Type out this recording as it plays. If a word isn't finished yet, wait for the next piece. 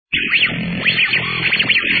Good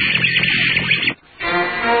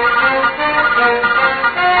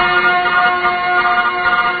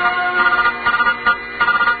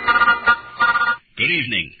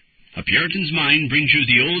evening. A Puritan's Mind brings you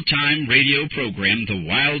the old-time radio program, the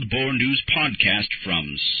Wild Boar News Podcast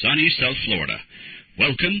from sunny South Florida.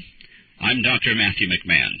 Welcome. I'm Dr. Matthew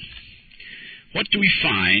McMahon. What do we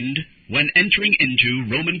find when entering into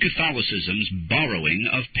Roman Catholicism's borrowing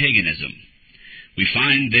of paganism? We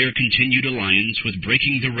find their continued alliance with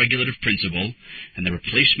breaking the regulative principle and the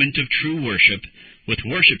replacement of true worship with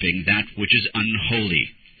worshiping that which is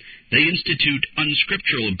unholy. They institute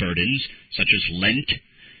unscriptural burdens such as Lent,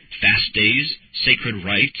 fast days, sacred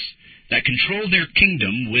rites, that control their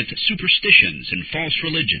kingdom with superstitions and false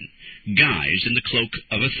religion, guise in the cloak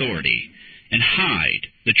of authority, and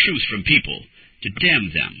hide the truth from people to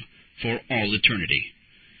damn them for all eternity.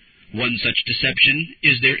 One such deception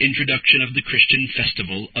is their introduction of the Christian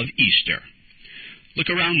festival of Easter. Look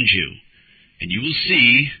around you, and you will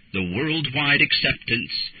see the worldwide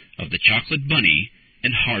acceptance of the chocolate bunny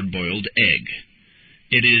and hard-boiled egg.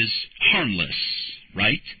 It is harmless,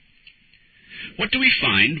 right? What do we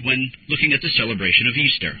find when looking at the celebration of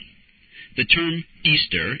Easter? The term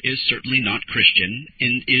Easter is certainly not Christian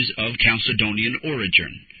and is of Chalcedonian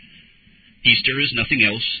origin. Easter is nothing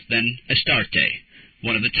else than Astarte,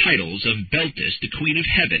 one of the titles of Beltis, the Queen of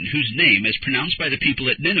Heaven, whose name, as pronounced by the people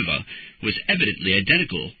at Nineveh, was evidently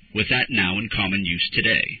identical with that now in common use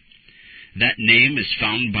today. That name, as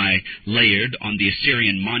found by Layard on the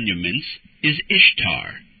Assyrian monuments, is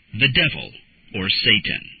Ishtar, the devil, or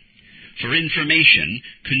Satan. For information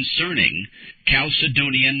concerning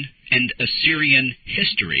Chalcedonian and Assyrian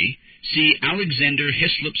history, see Alexander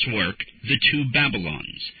Hislop's work, The Two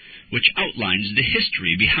Babylons, which outlines the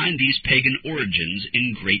history behind these pagan origins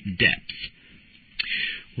in great depth.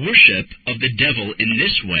 Worship of the devil in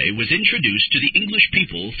this way was introduced to the English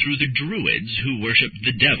people through the Druids, who worshipped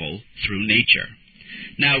the devil through nature.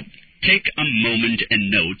 Now, take a moment and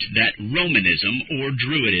note that Romanism, or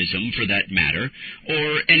Druidism for that matter,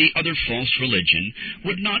 or any other false religion,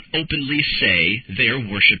 would not openly say they are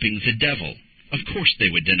worshipping the devil. Of course they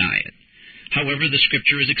would deny it. However, the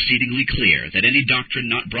Scripture is exceedingly clear that any doctrine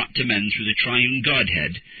not brought to men through the triune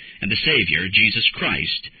Godhead and the Savior, Jesus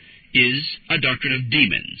Christ, is a doctrine of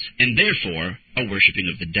demons, and therefore a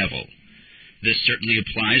worshipping of the devil. This certainly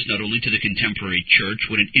applies not only to the contemporary church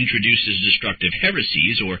when it introduces destructive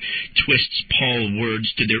heresies or twists Paul's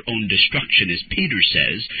words to their own destruction, as Peter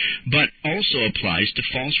says, but also applies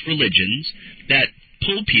to false religions that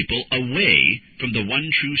pull people away from the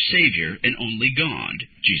one true Savior and only God,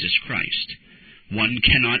 Jesus Christ. One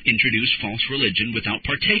cannot introduce false religion without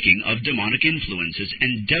partaking of demonic influences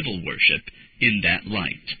and devil worship in that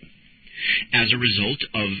light. As a result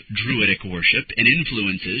of Druidic worship and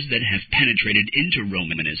influences that have penetrated into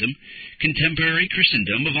Romanism, contemporary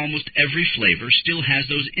Christendom of almost every flavor still has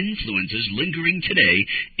those influences lingering today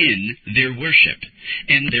in their worship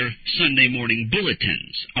and their Sunday morning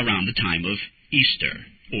bulletins around the time of Easter,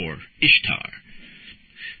 or Ishtar.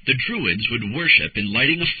 The Druids would worship in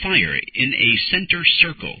lighting a fire in a center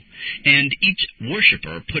circle, and each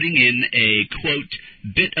worshiper putting in a, quote,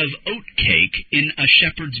 bit of oat cake in a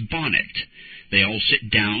shepherd's bonnet. They all sit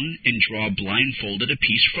down and draw blindfolded a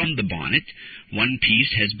piece from the bonnet. One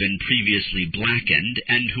piece has been previously blackened,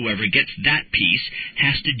 and whoever gets that piece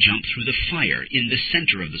has to jump through the fire in the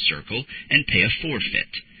center of the circle and pay a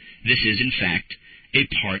forfeit. This is, in fact, a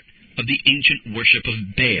part of the ancient worship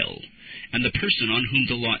of Baal, and the person on whom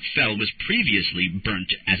the lot fell was previously burnt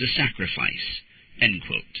as a sacrifice. End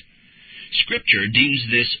quote. Scripture deems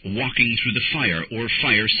this walking through the fire or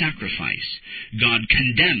fire sacrifice. God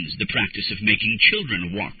condemns the practice of making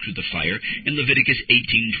children walk through the fire in Leviticus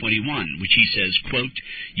 18:21, which he says, quote,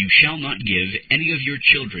 "You shall not give any of your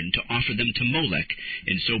children to offer them to Molech,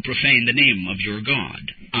 and so profane the name of your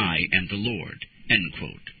God. I am the Lord." End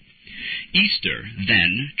quote. Easter,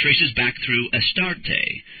 then, traces back through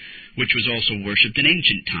Astarte, which was also worshipped in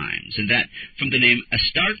ancient times, and that from the name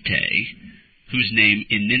Astarte, whose name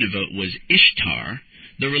in Nineveh was Ishtar,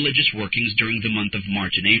 the religious workings during the month of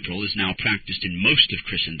March and April, is now practiced in most of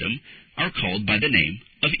Christendom, are called by the name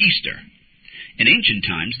of Easter. In ancient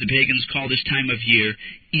times, the pagans called this time of year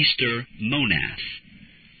Easter Monath.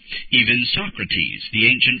 Even Socrates, the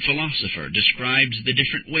ancient philosopher, describes the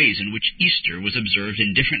different ways in which Easter was observed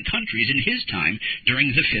in different countries in his time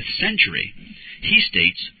during the 5th century. He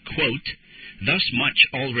states, quote, "Thus much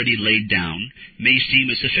already laid down may seem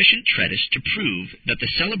a sufficient treatise to prove that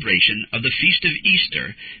the celebration of the feast of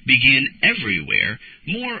Easter began everywhere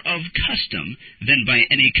more of custom than by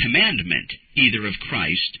any commandment, either of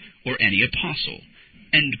Christ or any apostle."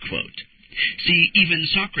 End quote. See, even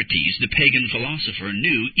Socrates, the pagan philosopher,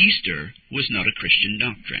 knew Easter was not a Christian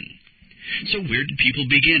doctrine. So where did people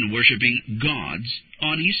begin worshiping gods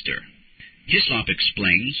on Easter? Hislop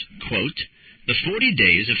explains, quote, the 40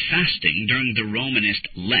 days of fasting during the Romanist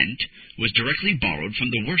Lent was directly borrowed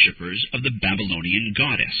from the worshippers of the Babylonian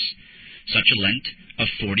goddess. Such a Lent of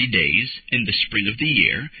 40 days in the spring of the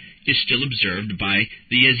year is still observed by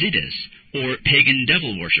the Yazidis, or pagan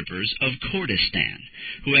devil worshippers of Kurdistan,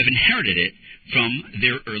 who have inherited it from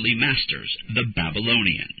their early masters, the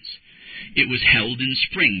Babylonians. It was held in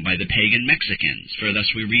spring by the pagan Mexicans, for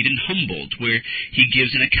thus we read in Humboldt, where he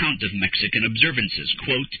gives an account of Mexican observances,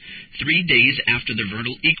 quote, 3 days after the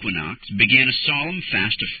vernal equinox began a solemn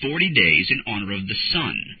fast of 40 days in honor of the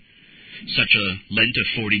sun. Such a Lent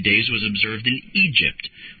of 40 days was observed in Egypt,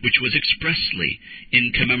 which was expressly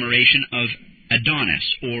in commemoration of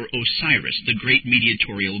Adonis, or Osiris, the great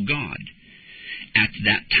mediatorial god. At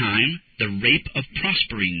that time, the rape of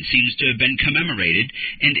Proserpine seems to have been commemorated,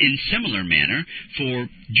 and in similar manner, for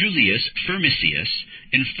Julius Firmicius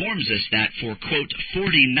informs us that for, quote,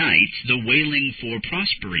 40 nights the wailing for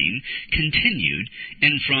Proserpine continued,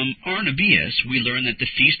 and from Arnobius we learn that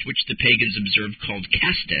the feast which the pagans observed called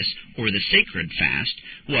Castus, or the Sacred Fast,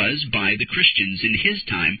 was, by the Christians in his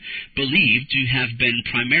time, believed to have been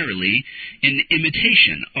primarily in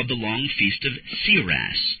imitation of the long feast of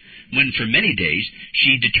Ceres, when for many days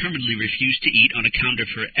she determinedly refused to eat on account of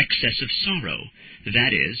her excess of sorrow,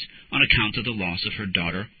 that is, on account of the loss of her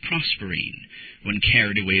daughter Proserpine, when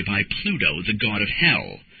carried away by Pluto, the god of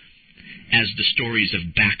hell. As the stories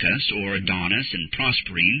of Bacchus, or Adonis, and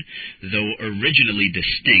Proserpine, though originally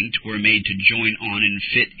distinct, were made to join on and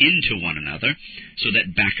fit into one another, so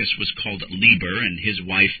that Bacchus was called Liber, and his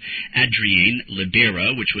wife Adriane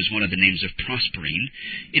Libera, which was one of the names of Proserpine,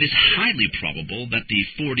 it is highly probable that the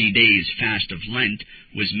 40 days fast of Lent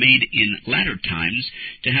was made in latter times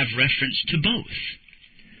to have reference to both.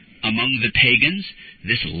 Among the pagans,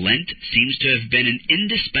 this Lent seems to have been an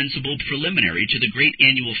indispensable preliminary to the great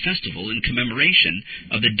annual festival in commemoration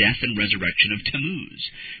of the death and resurrection of Tammuz,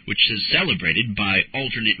 which is celebrated by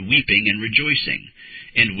alternate weeping and rejoicing,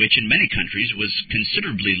 and which in many countries was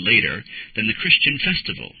considerably later than the Christian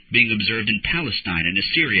festival, being observed in Palestine and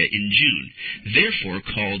Assyria in June, therefore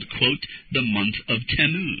called, quote, the month of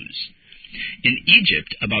Tammuz. In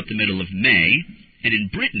Egypt, about the middle of May, and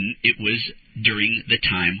in Britain it was during the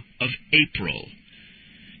time of April.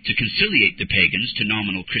 To conciliate the pagans to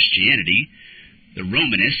nominal Christianity, the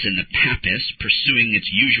Romanists and the Papists, pursuing its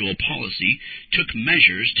usual policy, took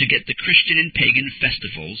measures to get the Christian and pagan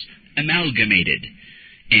festivals amalgamated,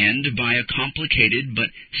 and by a complicated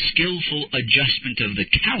but skillful adjustment of the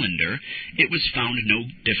calendar, it was found no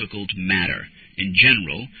difficult matter, in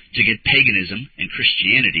general, to get paganism and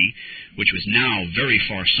Christianity, which was now very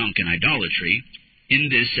far sunk in idolatry, in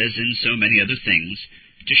this, as in so many other things,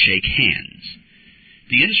 to shake hands.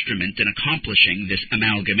 The instrument in accomplishing this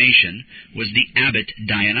amalgamation was the abbot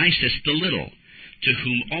Dionysius the Little, to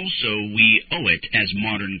whom also we owe it, as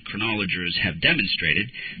modern chronologers have demonstrated,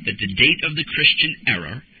 that the date of the Christian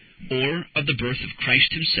era, or of the birth of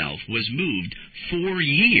Christ himself, was moved 4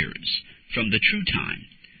 years from the true time.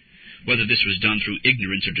 Whether this was done through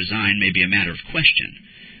ignorance or design may be a matter of question,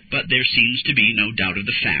 but there seems to be no doubt of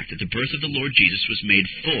the fact that the birth of the Lord Jesus was made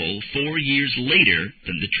full 4 years later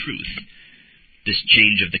than the truth. This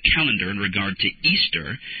change of the calendar in regard to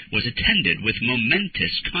Easter was attended with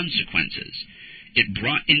momentous consequences. It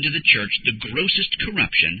brought into the church the grossest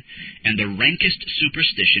corruption and the rankest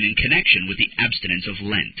superstition in connection with the abstinence of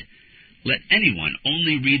Lent. Let anyone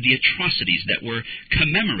only read the atrocities that were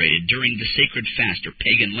commemorated during the sacred fast or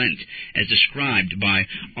pagan Lent, as described by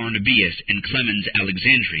Arnobius and Clemens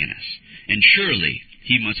Alexandrinus, and surely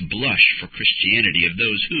he must blush for Christianity of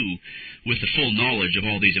those who, with the full knowledge of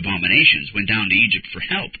all these abominations, went down to Egypt for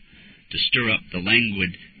help, to stir up the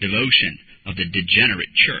languid devotion of the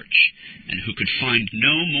degenerate church, and who could find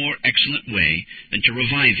no more excellent way than to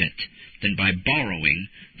revive it, than by borrowing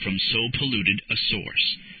from so polluted a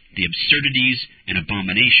source the absurdities and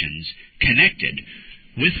abominations connected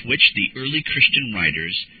with which the early Christian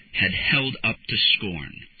writers had held up to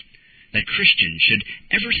scorn. That Christians should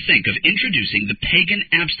ever think of introducing the pagan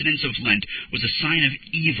abstinence of Lent was a sign of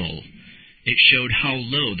evil. It showed how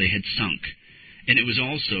low they had sunk, and it was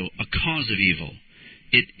also a cause of evil.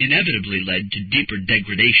 It inevitably led to deeper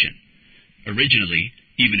degradation. Originally,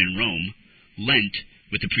 even in Rome, Lent,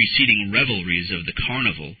 with the preceding revelries of the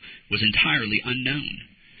carnival, was entirely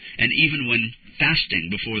unknown. And even when fasting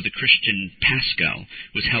before the Christian Paschal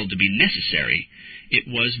was held to be necessary, it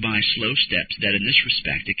was by slow steps that in this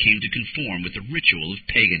respect it came to conform with the ritual of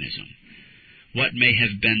paganism. What may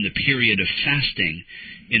have been the period of fasting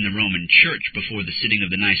in the Roman Church before the sitting of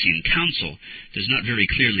the Nicene Council does not very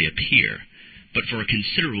clearly appear, but for a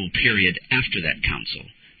considerable period after that council,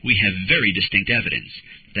 we have very distinct evidence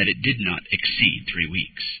that it did not exceed 3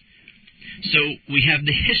 weeks. So we have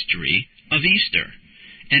the history of Easter,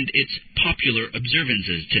 and its popular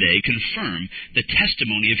observances today confirm the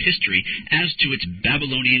testimony of history as to its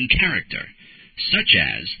Babylonian character, such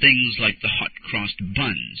as things like the hot-crossed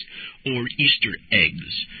buns, or Easter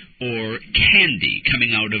eggs, or candy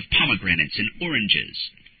coming out of pomegranates and oranges.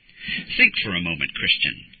 Think for a moment,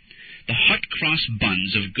 Christian. The hot-crossed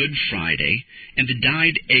buns of Good Friday and the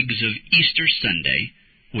dyed eggs of Easter Sunday,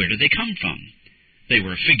 where do they come from? They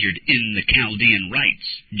were figured in the Chaldean rites,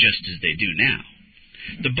 just as they do now.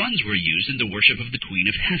 The buns were used in the worship of the Queen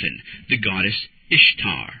of Heaven, the goddess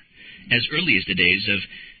Ishtar, as early as the days of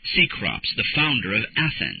Cecrops, the founder of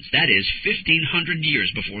Athens, that is, 1,500 years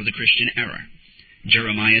before the Christian era.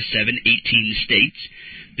 Jeremiah 7:18 states,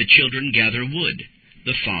 "The children gather wood,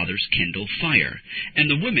 the fathers kindle fire, and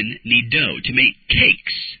the women knead dough to make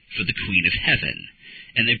cakes for the Queen of Heaven,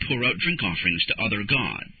 and they pour out drink offerings to other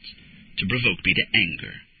gods, to provoke me to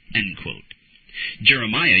anger." End quote.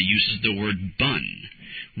 Jeremiah uses the word bun,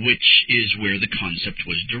 which is where the concept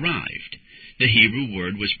was derived. The Hebrew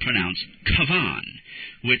word was pronounced kavan,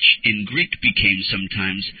 which in Greek became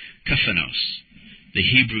sometimes kaphanos. The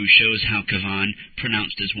Hebrew shows how kavan,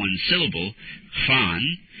 pronounced as one syllable,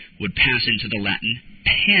 fan, would pass into the Latin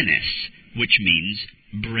panis, which means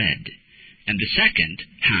bread. And the second,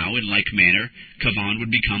 how, in like manner, kavan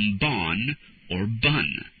would become bon, or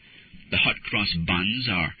bun. The hot-cross buns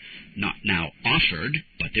are not now offered,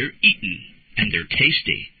 but they're eaten, and they're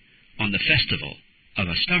tasty, on the festival of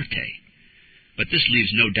Astarte. But this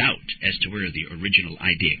leaves no doubt as to where the original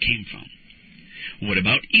idea came from. What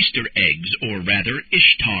about Easter eggs, or rather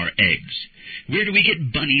Ishtar eggs? Where do we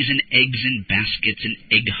get bunnies and eggs in baskets and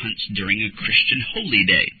egg hunts during a Christian holy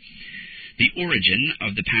day? The origin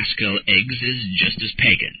of the Paschal eggs is just as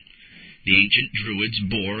pagan. The ancient Druids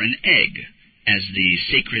bore an egg as the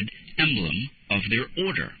sacred emblem of their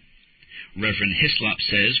order. Reverend Hislop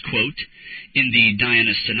says, quote, "In the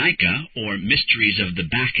Dionysianica, or Mysteries of the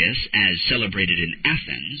Bacchus, as celebrated in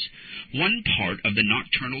Athens, one part of the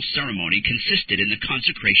nocturnal ceremony consisted in the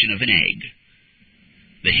consecration of an egg.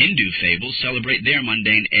 The Hindu fables celebrate their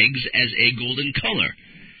mundane eggs as a golden color.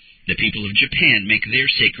 The people of Japan make their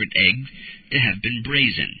sacred egg to have been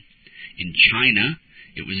brazen. In China,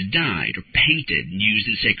 it was dyed or painted and used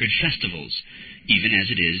in sacred festivals, even as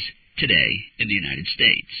it is today in the United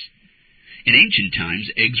States. In ancient times,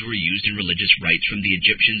 eggs were used in religious rites from the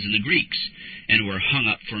Egyptians and the Greeks, and were hung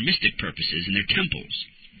up for mystic purposes in their temples.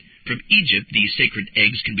 From Egypt, these sacred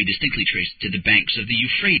eggs can be distinctly traced to the banks of the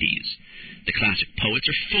Euphrates. The classic poets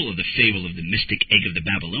are full of the fable of the mystic egg of the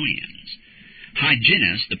Babylonians.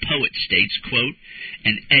 Hyginus, the poet, states, quote,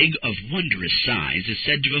 "An egg of wondrous size is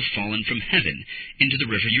said to have fallen from heaven into the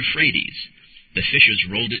river Euphrates. The fishers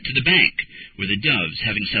rolled it to the bank, where the doves,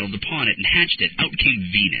 having settled upon it and hatched it, out came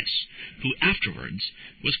Venus, who afterwards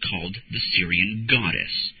was called the Syrian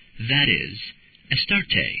goddess, that is,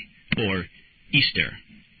 Astarte, or Easter."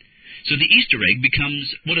 So the Easter egg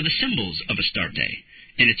becomes one of the symbols of Astarte,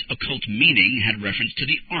 and its occult meaning had reference to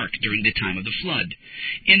the ark during the time of the flood,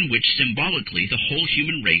 in which symbolically the whole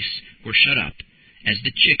human race were shut up, as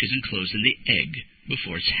the chick is enclosed in the egg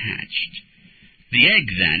before it's hatched. The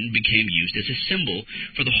egg, then, became used as a symbol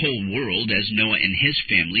for the whole world, as Noah and his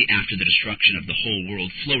family, after the destruction of the whole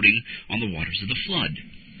world, floating on the waters of the flood.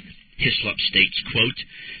 Hislop states, quote,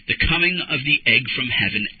 "The coming of the egg from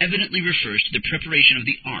heaven evidently refers to the preparation of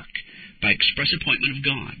the ark by express appointment of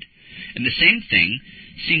God, and the same thing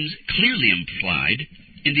seems clearly implied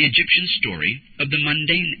in the Egyptian story of the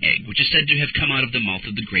mundane egg, which is said to have come out of the mouth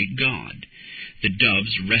of the great god. The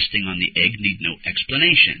doves resting on the egg need no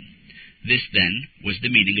explanation. This, then, was the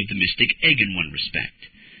meaning of the mystic egg in one respect.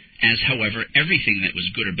 As, however, everything that was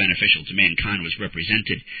good or beneficial to mankind was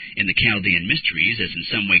represented in the Chaldean mysteries as in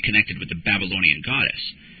some way connected with the Babylonian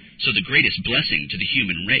goddess, so the greatest blessing to the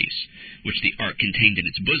human race, which the ark contained in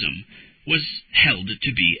its bosom, was held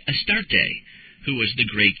to be Astarte, who was the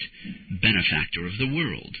great benefactor of the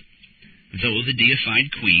world. Though the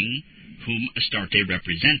deified queen, whom Astarte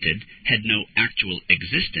represented, had no actual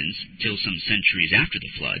existence till some centuries after the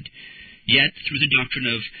flood, yet, through the doctrine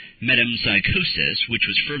of metempsychosis, which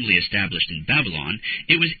was firmly established in Babylon,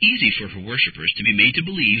 it was easy for her worshippers to be made to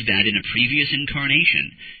believe that in a previous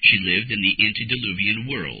incarnation she lived in the antediluvian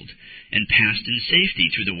world, and passed in safety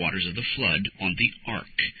through the waters of the flood on the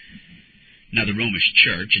ark. Now the Romish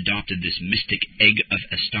Church adopted this mystic egg of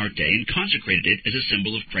Astarte and consecrated it as a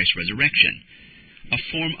symbol of Christ's resurrection. A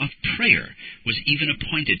form of prayer was even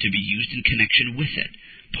appointed to be used in connection with it,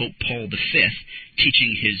 Pope Paul V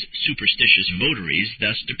teaching his superstitious votaries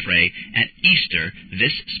thus to pray at Easter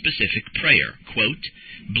this specific prayer, quote,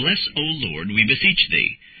 "Bless, O Lord, we beseech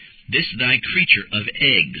thee, this thy creature of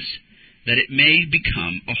eggs, that it may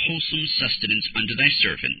become a wholesome sustenance unto thy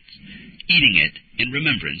servants, eating it in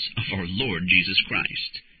remembrance of our Lord Jesus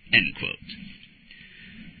Christ." End quote.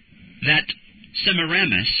 That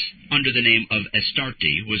Semiramis, under the name of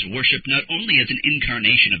Astarte, was worshipped not only as an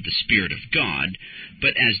incarnation of the Spirit of God,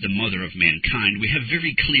 but as the mother of mankind, we have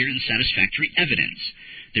very clear and satisfactory evidence.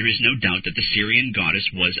 There is no doubt that the Syrian goddess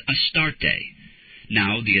was Astarte.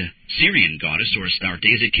 Now, the Syrian goddess, or Astarte,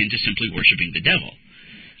 is akin to simply worshipping the devil.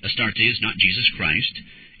 Astarte is not Jesus Christ,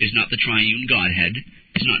 is not the triune Godhead,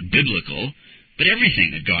 is not biblical, but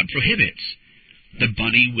everything that God prohibits. The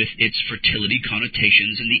bunny with its fertility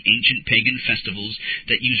connotations and the ancient pagan festivals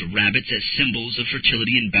that use rabbits as symbols of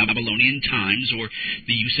fertility in Babylonian times, or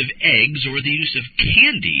the use of eggs, or the use of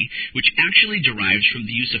candy, which actually derives from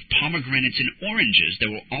the use of pomegranates and oranges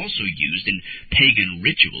that were also used in pagan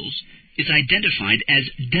rituals, is identified as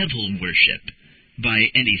devil worship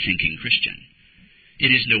by any thinking Christian.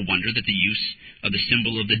 It is no wonder that the use of the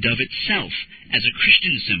symbol of the dove itself as a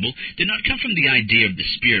Christian symbol did not come from the idea of the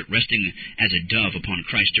Spirit resting as a dove upon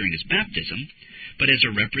Christ during his baptism, but as a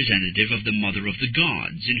representative of the Mother of the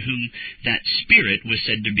Gods, in whom that Spirit was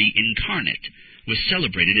said to be incarnate, was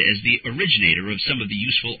celebrated as the originator of some of the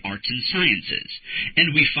useful arts and sciences.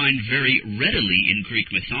 And we find very readily in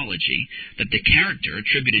Greek mythology that the character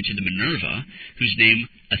attributed to the Minerva, whose name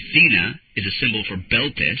Athena is a symbol for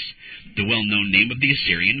Beltis, the well-known name of the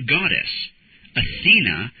Assyrian goddess.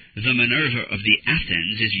 Athena, the Minerva of the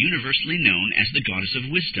Athens, is universally known as the goddess of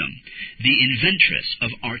wisdom, the inventress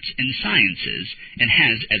of arts and sciences, and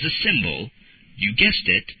has as a symbol, you guessed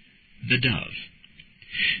it, the dove.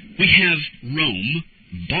 We have Rome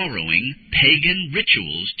borrowing pagan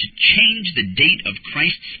rituals to change the date of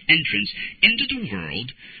Christ's entrance into the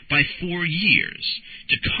world by 4 years,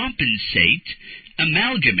 to compensate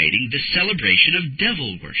amalgamating the celebration of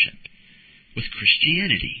devil worship with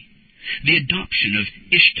Christianity. The adoption of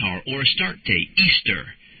Ishtar or Astarte,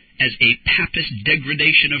 Easter, as a papist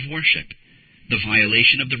degradation of worship. The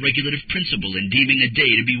violation of the regulative principle in deeming a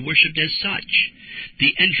day to be worshipped as such.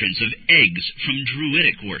 The entrance of eggs from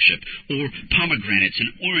Druidic worship, or pomegranates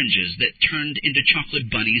and oranges that turned into chocolate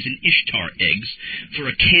bunnies and Ishtar eggs for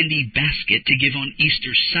a candy basket to give on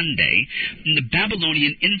Easter Sunday, and the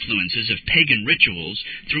Babylonian influences of pagan rituals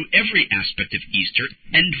through every aspect of Easter,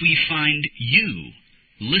 and we find you,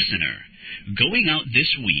 listener, going out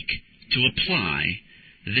this week to apply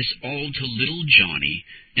this all to little Johnny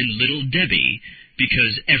and little Debbie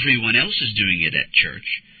because everyone else is doing it at church,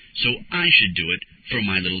 so I should do it for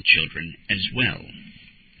my little children as well.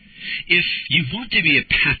 If you want to be a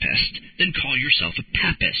papist, then call yourself a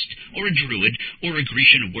papist, or a druid, or a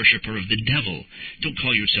Grecian worshipper of the devil. Don't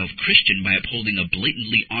call yourself Christian by upholding a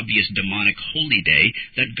blatantly obvious demonic holy day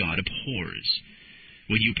that God abhors.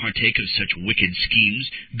 When you partake of such wicked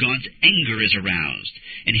schemes, God's anger is aroused.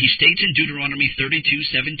 And he states in Deuteronomy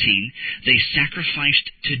 32:17, they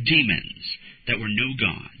sacrificed to demons that were no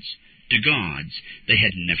gods, to gods they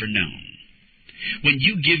had never known. When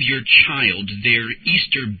you give your child their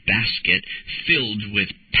Easter basket filled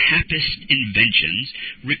with papist inventions,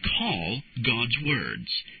 recall God's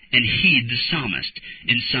words and heed the psalmist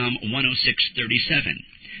in Psalm 106:37.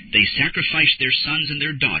 They sacrificed their sons and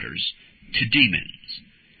their daughters to demons.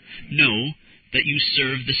 Know that you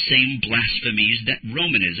serve the same blasphemies that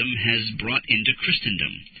Romanism has brought into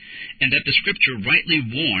Christendom, and that the Scripture rightly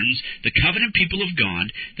warns the covenant people of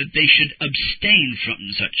God that they should abstain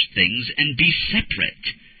from such things and be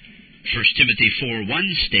separate. 1 Timothy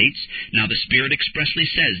 4:1 states, "Now the Spirit expressly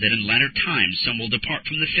says that in latter times some will depart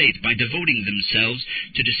from the faith by devoting themselves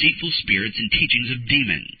to deceitful spirits and teachings of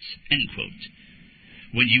demons." End quote.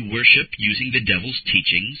 When you worship using the devil's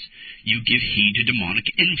teachings, you give heed to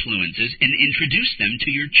demonic influences and introduce them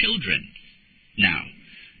to your children. Now,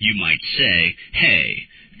 you might say, hey,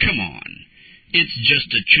 come on, it's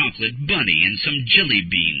just a chocolate bunny and some jelly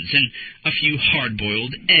beans and a few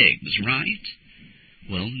hard-boiled eggs, right?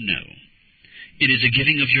 Well, no. It is a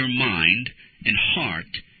giving of your mind and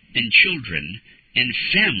heart and children and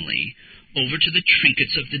family over to the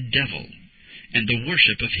trinkets of the devil and the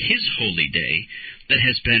worship of his holy day that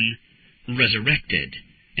has been resurrected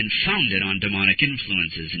and founded on demonic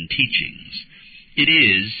influences and teachings. It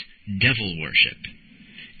is devil worship.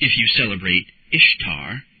 If you celebrate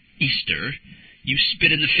Ishtar, Easter, you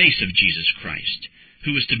spit in the face of Jesus Christ,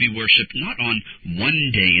 who is to be worshipped not on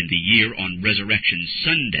one day in the year on Resurrection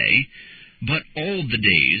Sunday, but all the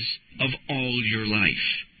days of all your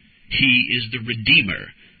life. He is the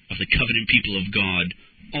Redeemer of the covenant people of God,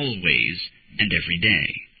 always and every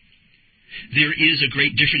day. There is a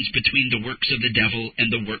great difference between the works of the devil and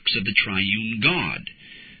the works of the triune God.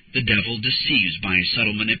 The devil deceives by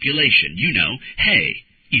subtle manipulation. You know, hey,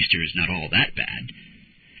 Easter is not all that bad.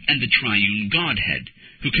 And the triune Godhead,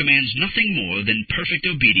 who commands nothing more than perfect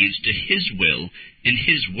obedience to His will and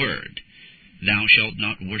His word. Thou shalt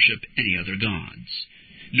not worship any other gods,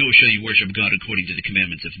 nor shall you worship God according to the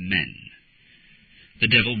commandments of men. The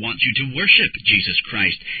devil wants you to worship Jesus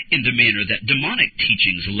Christ in the manner that demonic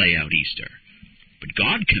teachings lay out Easter. But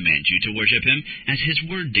God commands you to worship Him as His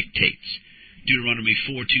word dictates. Deuteronomy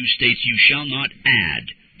 4:2 states, You shall not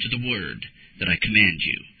add to the word that I command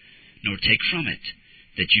you, nor take from it,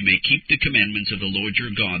 that you may keep the commandments of the Lord your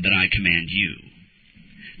God that I command you.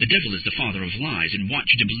 The devil is the father of lies and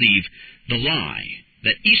wants you to believe the lie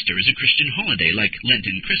that Easter is a Christian holiday like Lent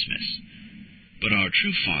and Christmas. But our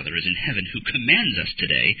true Father is in heaven, who commands us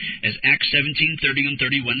today, as Acts 17:30 and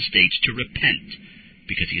 31 states, to repent,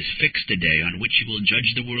 because He has fixed a day on which He will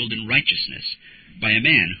judge the world in righteousness by a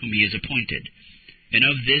man whom He has appointed. And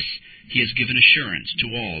of this He has given assurance to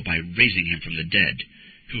all by raising Him from the dead,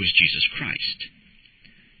 who is Jesus Christ.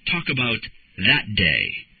 Talk about that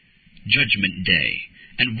day, Judgment Day,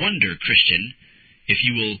 and wonder, Christian, if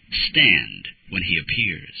you will stand when He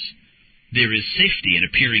appears. There is safety in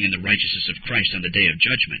appearing in the righteousness of Christ on the day of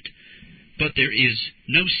judgment, but there is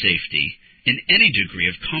no safety in any degree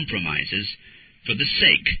of compromises for the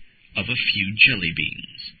sake of a few jelly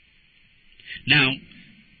beans. Now,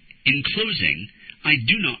 in closing, I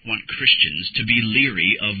do not want Christians to be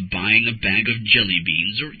leery of buying a bag of jelly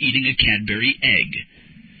beans or eating a Cadbury egg.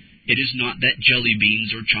 It is not that jelly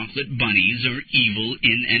beans or chocolate bunnies are evil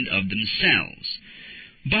in and of themselves.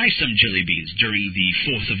 Buy some jelly beans during the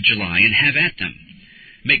 4th of July and have at them.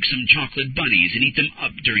 Make some chocolate bunnies and eat them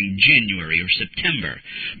up during January or September.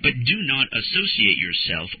 But do not associate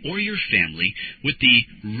yourself or your family with the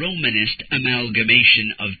Romanist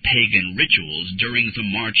amalgamation of pagan rituals during the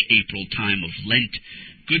March-April time of Lent,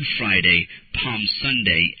 Good Friday, Palm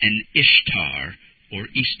Sunday, and Ishtar or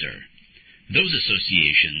Easter. Those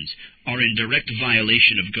associations are in direct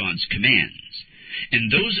violation of God's commands,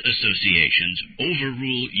 and those associations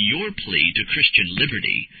overrule your plea to Christian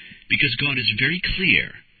liberty, because God is very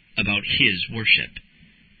clear about His worship.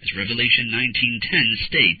 As Revelation 19:10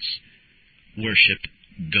 states, worship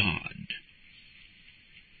God.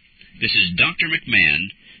 This is Dr.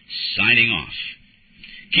 McMahon signing off.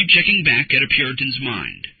 Keep checking back at A Puritan's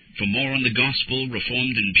Mind for more on the gospel,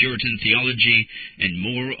 Reformed and Puritan theology, and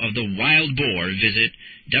more of the wild boar. Visit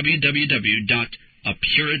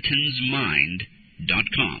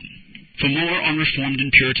www.apuritansmind.com. For more on Reformed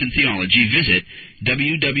and Puritan theology, visit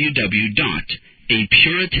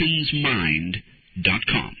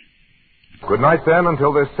www.apuritansmind.com. Good night, then,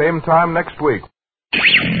 until this same time next week.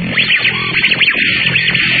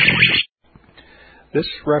 This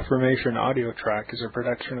Reformation audio track is a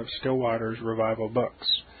production of Stillwater's Revival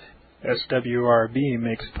Books. SWRB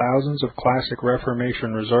makes thousands of classic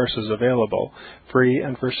Reformation resources available, free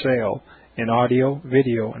and for sale, in audio,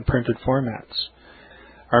 video, and printed formats.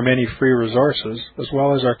 Our many free resources, as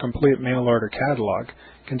well as our complete mail-order catalog,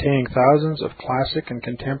 containing thousands of classic and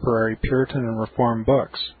contemporary Puritan and Reformed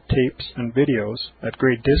books, tapes, and videos at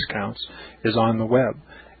great discounts, is on the web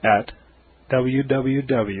at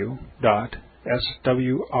www.swrb.com.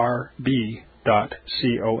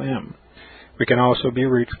 We can also be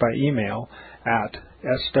reached by email at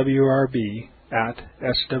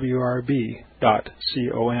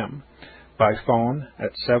swrb@swrb.com, by phone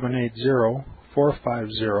at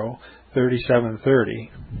 780-450-3730,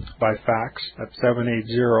 by fax at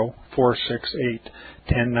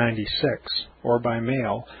 780-468-1096, or by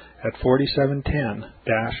mail at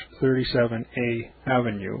 4710-37A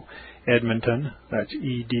Avenue, Edmonton, that's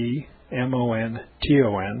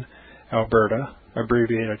Edmonton, Alberta,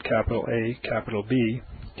 abbreviated capital A, capital B,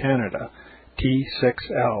 Canada,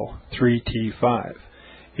 T6L3T5.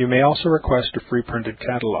 You may also request a free printed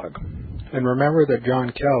catalog. And remember that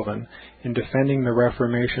John Calvin, in defending the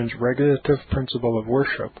Reformation's regulative principle of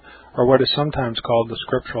worship, or what is sometimes called the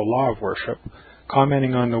scriptural law of worship,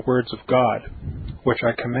 commenting on the words of God, which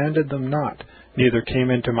I commanded them not, neither came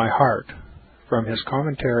into my heart, from his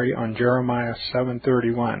commentary on Jeremiah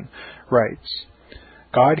 7:31, writes,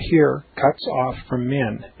 God here cuts off from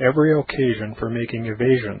men every occasion for making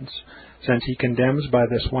evasions, since he condemns by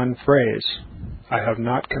this one phrase, I have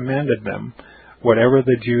not commanded them, whatever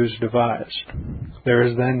the Jews devised. There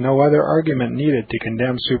is then no other argument needed to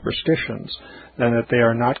condemn superstitions than that they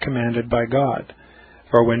are not commanded by God.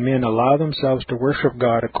 For when men allow themselves to worship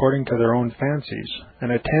God according to their own fancies,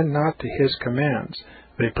 and attend not to His commands,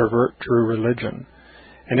 they pervert true religion.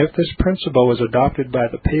 And if this principle was adopted by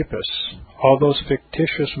the Papists, all those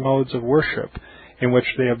fictitious modes of worship in which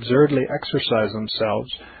they absurdly exercise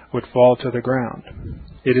themselves would fall to the ground.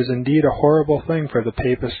 It is indeed a horrible thing for the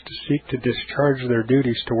Papists to seek to discharge their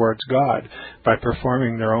duties towards God by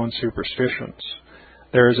performing their own superstitions.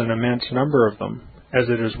 There is an immense number of them, as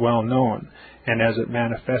it is well known, and as it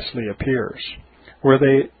manifestly appears. Were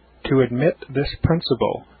they to admit this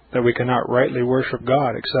principle, that we cannot rightly worship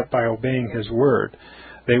God except by obeying His word,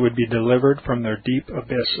 they would be delivered from their deep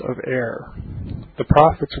abyss of error. The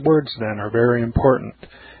prophet's words, then, are very important,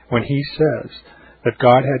 when he says that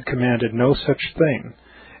God had commanded no such thing,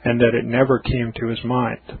 and that it never came to his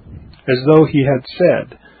mind, as though he had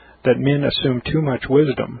said that men assume too much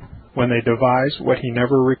wisdom when they devise what he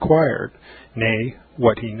never required, nay,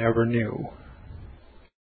 what he never knew.